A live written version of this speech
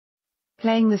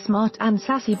Playing the smart and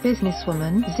sassy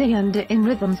businesswoman Zyanda in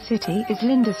Rhythm City is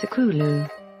Linda Sokhulu.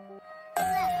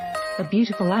 A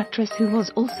beautiful actress who was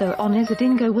also on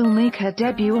Isadingo will make her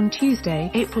debut on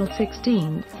Tuesday, April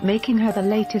 16, making her the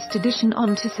latest addition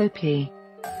onto Soapy.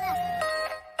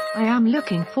 I am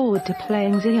looking forward to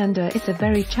playing Zyanda. It's a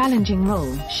very challenging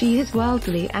role. She is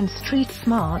worldly and street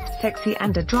smart, sexy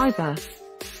and a driver.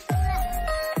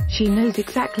 She knows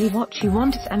exactly what she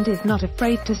wants and is not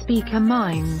afraid to speak her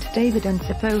mind. David and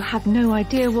Safo have no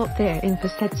idea what they're in for,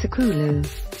 said Sokhulu.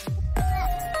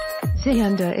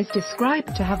 Zyanda is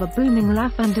described to have a booming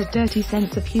laugh and a dirty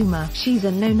sense of humor. She's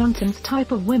a no-nonsense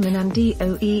type of woman and doesn't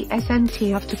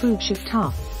have to prove she's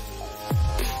tough.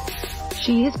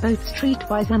 She is both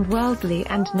streetwise and worldly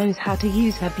and knows how to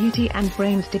use her beauty and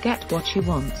brains to get what she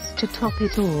wants. To top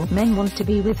it all, men want to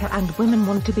be with her and women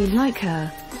want to be like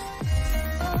her.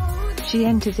 She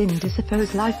enters into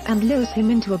Safo's life and lures him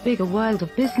into a bigger world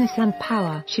of business and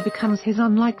power. She becomes his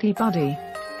unlikely buddy.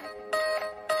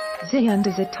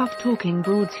 Zyanda's a tough-talking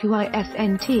broad who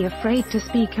isn't afraid to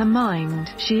speak her mind.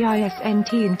 She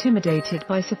isn't intimidated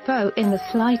by Safo in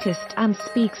the slightest and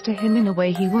speaks to him in a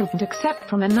way he wouldn't accept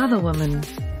from another woman.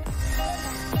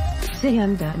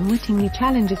 Zyanda unwittingly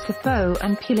challenges Safo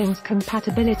and Puling's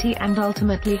compatibility and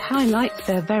ultimately highlights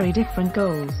their very different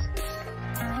goals.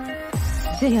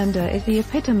 Zyanda is the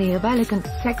epitome of elegant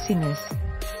sexiness.